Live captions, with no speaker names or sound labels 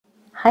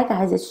Hi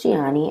guys, it's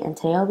Gianni, and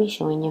today I'll be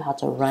showing you how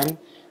to run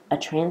a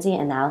transient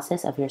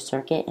analysis of your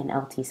circuit in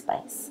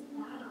LTSpice.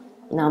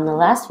 Now in the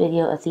last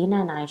video,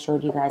 Athena and I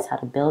showed you guys how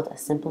to build a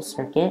simple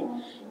circuit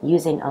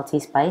using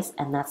LTSpice,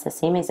 and that's the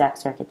same exact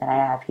circuit that I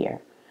have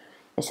here.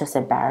 It's just a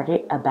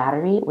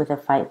battery with a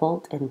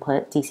 5-volt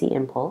input, DC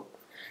input,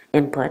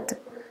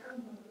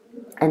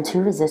 and two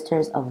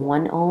resistors of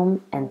 1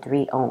 ohm and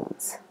 3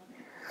 ohms.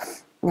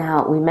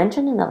 Now, we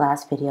mentioned in the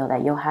last video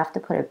that you'll have to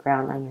put a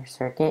ground on your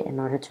circuit in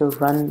order to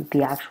run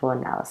the actual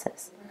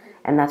analysis.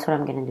 And that's what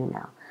I'm going to do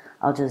now.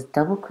 I'll just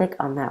double click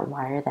on that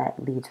wire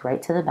that leads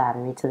right to the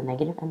battery, to the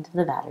negative end of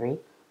the battery,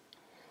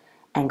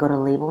 and go to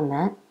label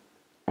net,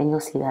 and you'll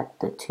see that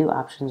the two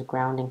options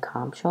ground and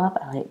COM show up.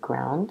 I'll hit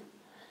ground,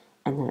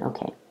 and then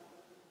OK.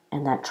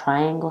 And that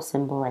triangle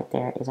symbol right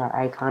there is our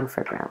icon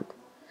for ground.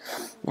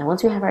 Now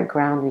once we have our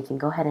ground, we can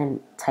go ahead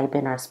and type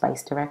in our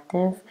SPICE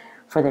directive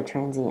for the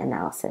transient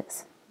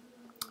analysis.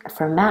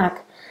 For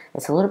Mac,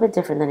 it's a little bit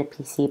different than a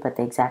PC, but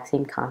the exact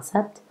same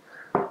concept.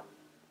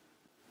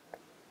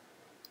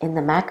 In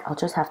the Mac, I'll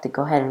just have to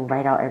go ahead and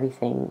write out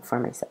everything for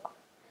myself.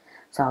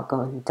 So I'll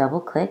go and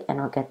double click and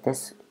I'll get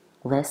this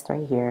list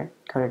right here,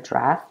 go to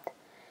draft,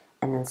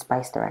 and then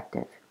SPICE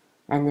directive.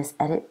 And this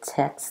edit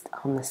text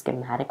on the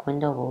schematic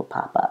window will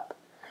pop up.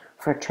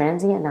 For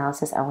transient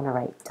analysis, I want to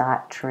write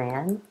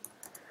 .tran,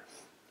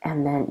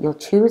 and then you'll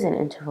choose an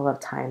interval of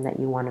time that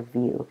you want to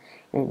view.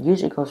 And it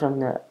usually goes from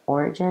the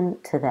origin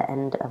to the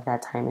end of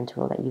that time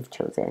interval that you've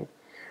chosen.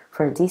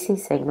 For a DC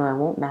signal, it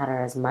won't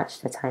matter as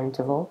much the time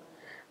interval,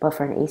 but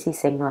for an AC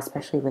signal,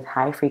 especially with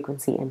high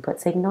frequency input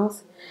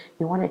signals,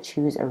 you want to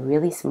choose a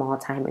really small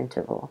time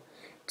interval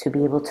to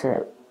be able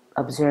to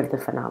observe the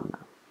phenomena.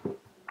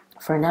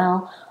 For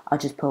now, I'll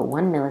just put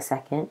 1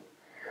 millisecond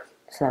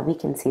so that we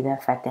can see the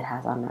effect it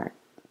has on our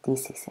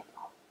DC signal.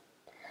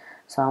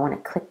 So I want to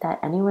click that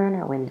anywhere in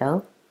our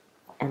window,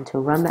 and to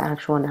run the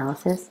actual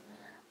analysis,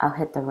 I'll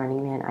hit the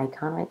running man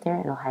icon right there.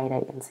 It'll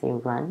highlight and say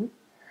run.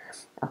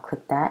 I'll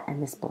click that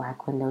and this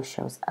black window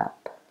shows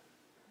up.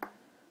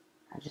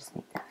 I'll just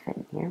make that fit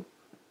in here.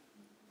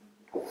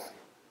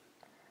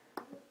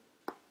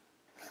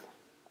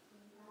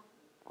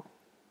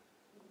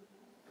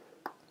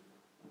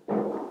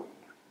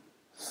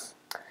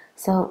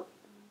 So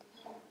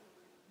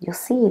you'll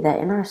see that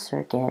in our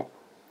circuit,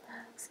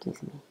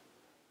 excuse me,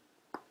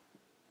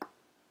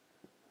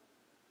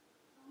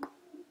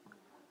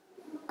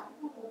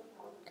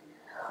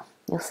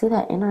 you'll see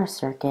that in our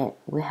circuit,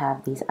 we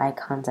have these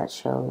icons that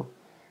show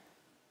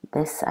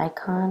this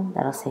icon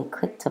that'll say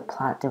click to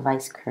plot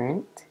device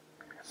current.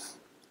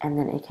 And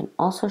then it can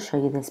also show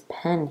you this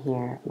pen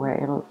here where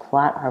it'll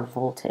plot our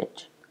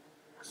voltage.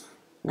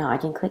 Now I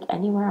can click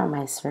anywhere on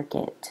my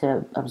circuit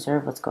to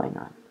observe what's going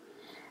on.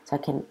 So I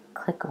can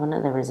click one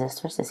of the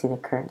resistors to see the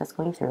current that's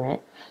going through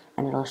it,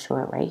 and it'll show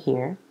it right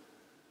here.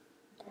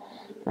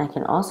 And I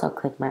can also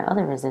click my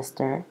other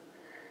resistor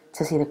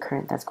to see the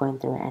current that's going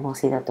through it, and we'll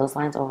see that those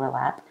lines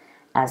overlap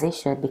as they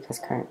should, because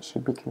current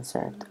should be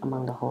conserved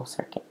among the whole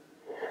circuit.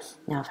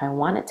 Now if I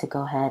wanted to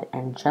go ahead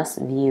and just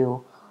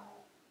view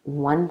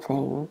one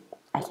thing,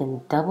 I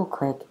can double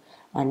click,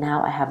 and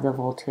now I have the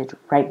voltage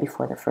right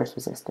before the first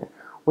resistor,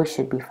 which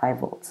should be 5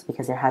 volts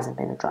because there hasn't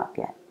been a drop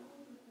yet.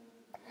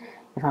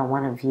 If I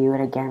want to view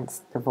it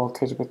against the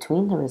voltage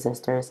between the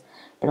resistors,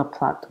 it'll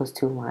plot those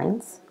two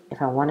lines.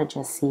 If I want to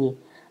just see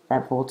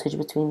that voltage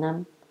between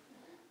them,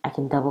 I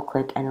can double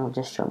click and it'll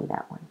just show me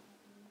that one.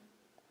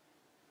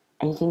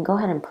 And you can go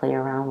ahead and play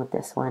around with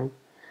this one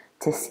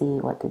to see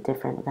what the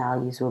different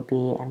values will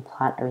be and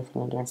plot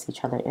everything against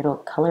each other. It'll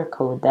color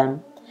code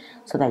them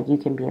so that you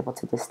can be able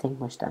to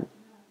distinguish them.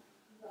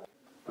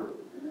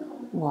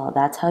 Well,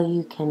 that's how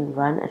you can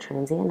run a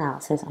transient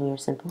analysis on your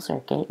simple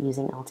circuit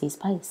using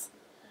LTSpice.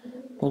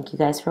 Thank you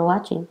guys for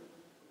watching.